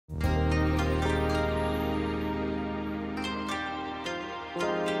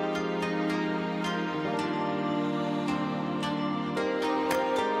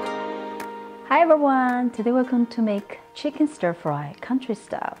Hi everyone! Today we're going to make chicken stir fry country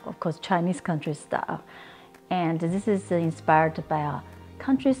style, of course Chinese country style. And this is inspired by a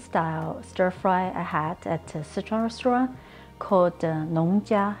country style stir fry I had at a Sichuan restaurant called农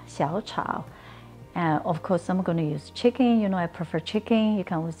家小炒. And of course I'm going to use chicken. You know I prefer chicken. You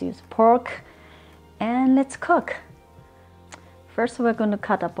can always use pork. And let's cook. First we're going to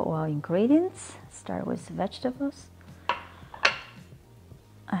cut up all ingredients. Start with vegetables.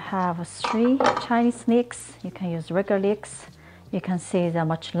 I have 3 Chinese leeks. You can use regular leeks. You can see they're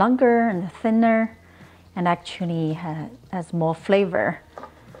much longer and thinner and actually has more flavor.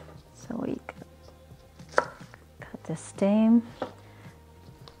 So we cut the stem.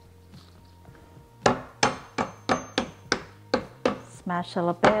 Smash a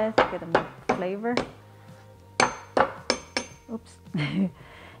little bit, get more flavor. Oops.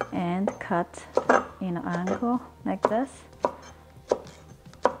 And cut in an angle like this.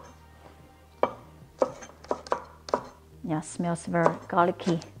 Yeah, smells very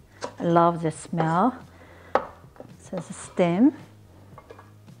garlicky. I love the smell. So the stem.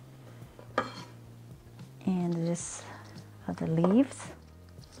 And this are the leaves.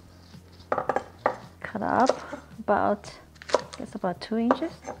 Cut up about, it's about 2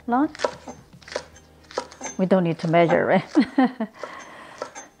 inches long. We don't need to measure, right?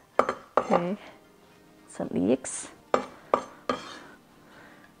 Okay, so leeks.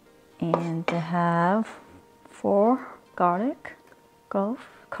 And I have 4 garlic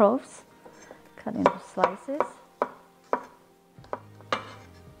cloves cut into slices.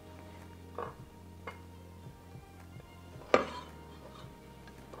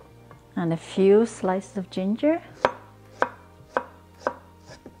 And a few slices of ginger.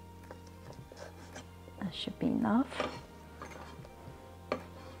 That should be enough.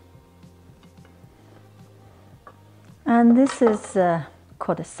 And this is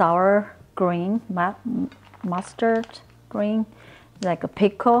called a sour green mustard green, like a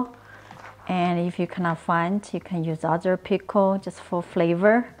pickle. And if you cannot find, you can use other pickle just for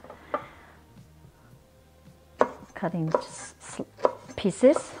flavor. Cut in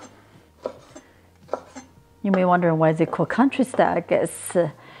pieces. You may wonder why they call country style. I guess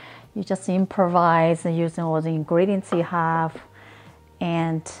you just improvise using all the ingredients you have.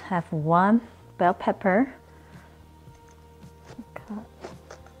 And have 1 bell pepper.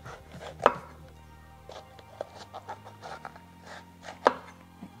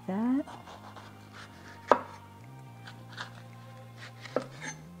 That.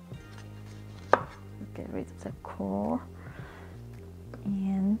 Get rid of the core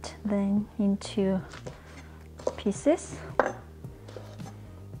and then into pieces.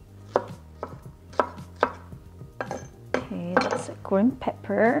 Okay, that's a green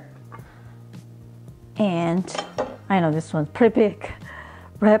pepper, and I know this one's pretty big.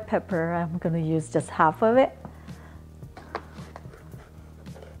 Red pepper, I'm going to use just half of it.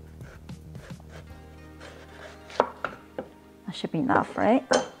 Should be enough, right?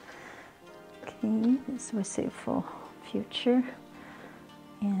 Okay, this we save for future.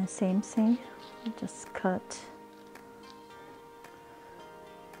 And same thing, just cut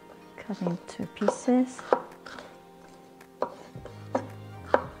into pieces.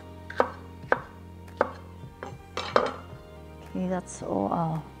 Okay, that's all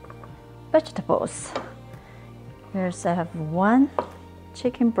our vegetables. Here's I have 1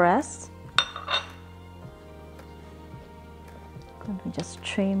 chicken breast. We just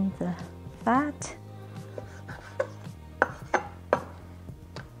trim the fat.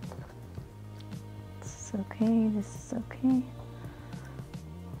 This is okay, this is okay.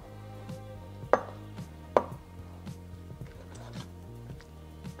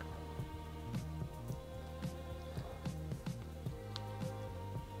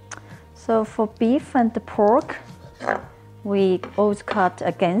 So for beef and the pork, we always cut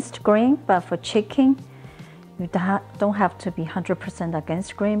against grain, but for chicken, you don't have to be 100%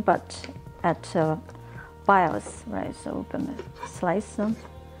 against grain, but at bias, right? So we're gonna slice them.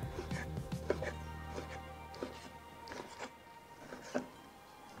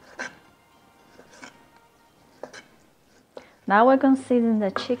 Now we're gonna season the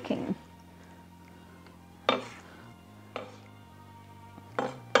chicken.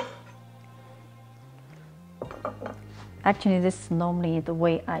 Actually, this is normally the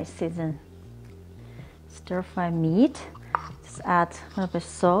way I season stir fry meat. Just add a little bit of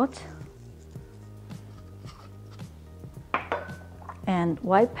salt and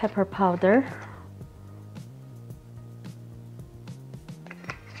white pepper powder,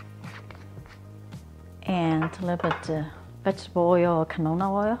 and a little bit of vegetable oil or canola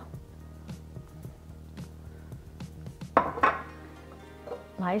oil,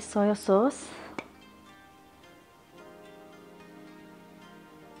 light soy sauce,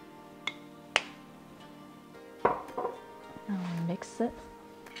 mix it.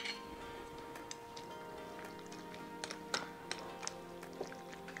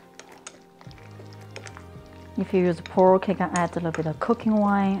 If you use pork, you can add a little bit of cooking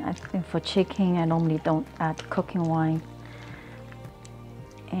wine. I think for chicken, I normally don't add cooking wine.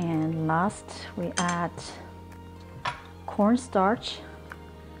 And last, we add cornstarch.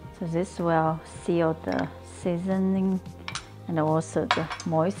 So this will seal the seasoning and also the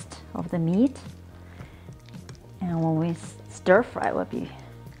moist of the meat. And when we stir fry, it will be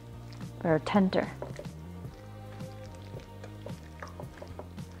very tender.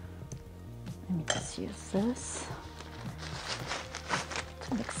 Let me just use this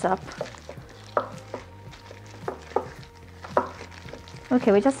to mix up.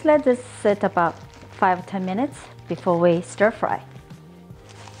 Okay, we just let this sit about 5 or 10 minutes before we stir fry.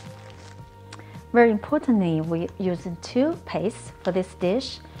 Very importantly, we're using 2 pastes for this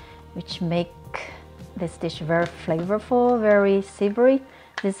dish, which make this dish very flavorful, very savory.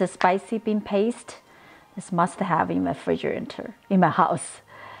 This is a spicy bean paste. This must have in my refrigerator, in my house,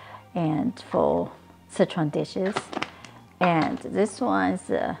 and for Sichuan dishes. And this one is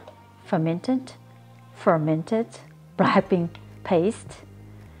a fermented black bean paste.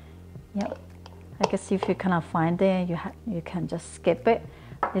 Yeah, I guess if you cannot find it, you can just skip it.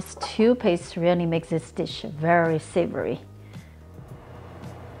 These 2 pastes really make this dish very savory.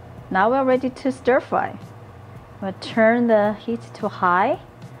 Now we're ready to stir fry. We'll turn the heat to high.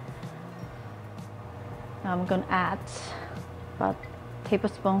 Now I'm going to add about a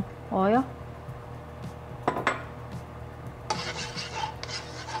tablespoon oil.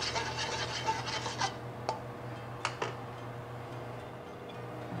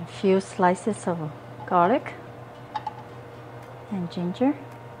 A few slices of garlic and ginger.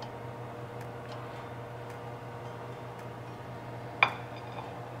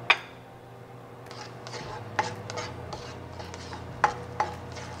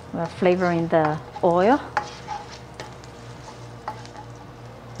 We're flavoring the oil.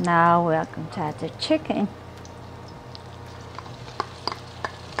 Now we are going to add the chicken.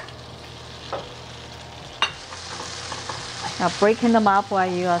 Now breaking them up while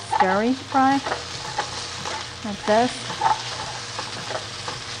you are stirring fry, like this.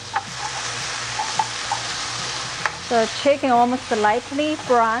 The chicken almost lightly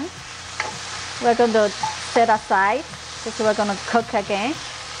brown. We're going to set aside because we're going to cook again.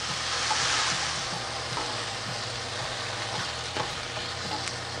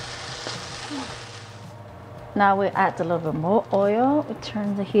 Now we add a little bit more oil. We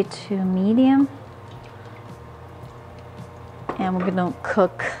turn the heat to medium. And we're going to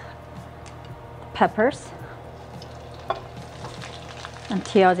cook peppers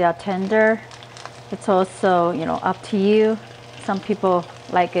until they are tender. It's also, up to you. Some people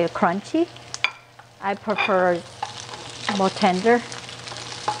like it crunchy. I prefer more tender.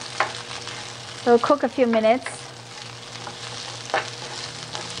 So cook a few minutes.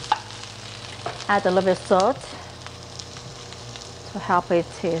 Add a little bit of salt to help it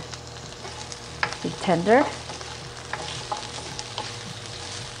to be tender.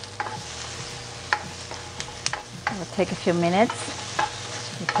 It will take a few minutes.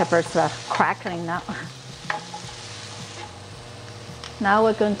 The peppers are crackling now. Now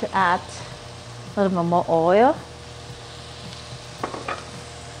we're going to add a little bit more oil.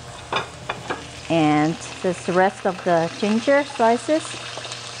 And this rest of the ginger slices,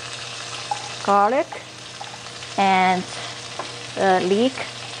 garlic, and the leek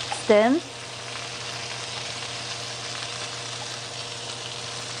stem.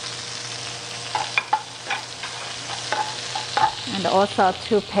 And also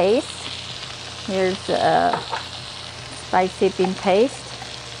 2 pastes. Here's a spicy bean paste,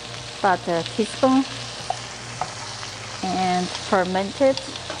 about a teaspoon, and fermented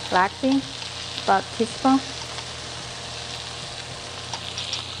black bean, about a teaspoon.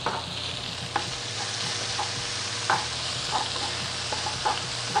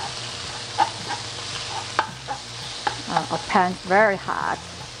 Our pan's very hot.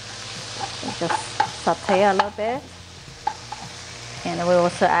 We just saute a little bit. And we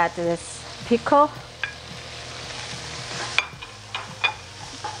also add this pickle.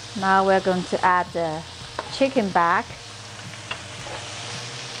 Now we're going to add the chicken back.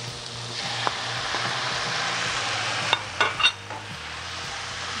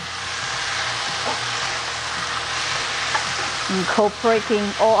 Incorporating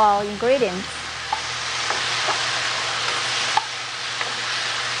all our ingredients.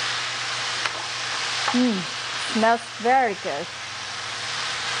 Smells very good.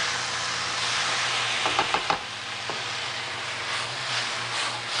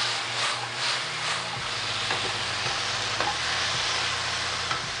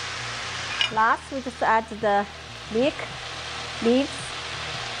 Last, we just add the leek leaves.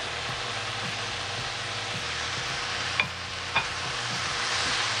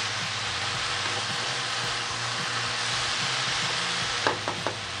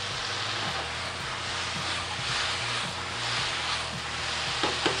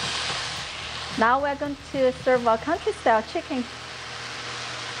 Now we're going to serve our country style chicken.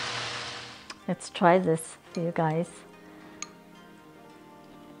 Let's try this for you guys.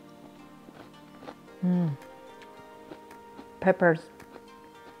 Peppers,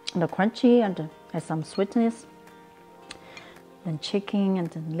 the crunchy and has some sweetness. Then chicken and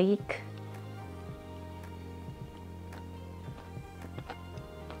then leek.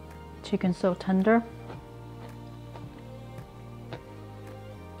 Chicken so tender.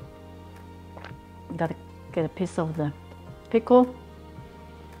 Gotta get a piece of the pickle.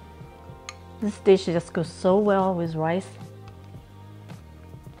 This dish just goes so well with rice.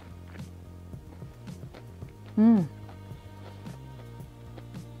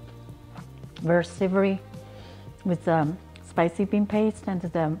 Very savory with spicy bean paste and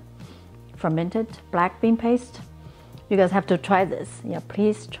the fermented black bean paste. You guys have to try this. Yeah,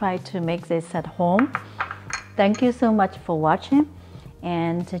 please try to make this at home. Thank you so much for watching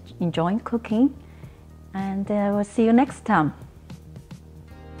and enjoying cooking. And we'll see you next time.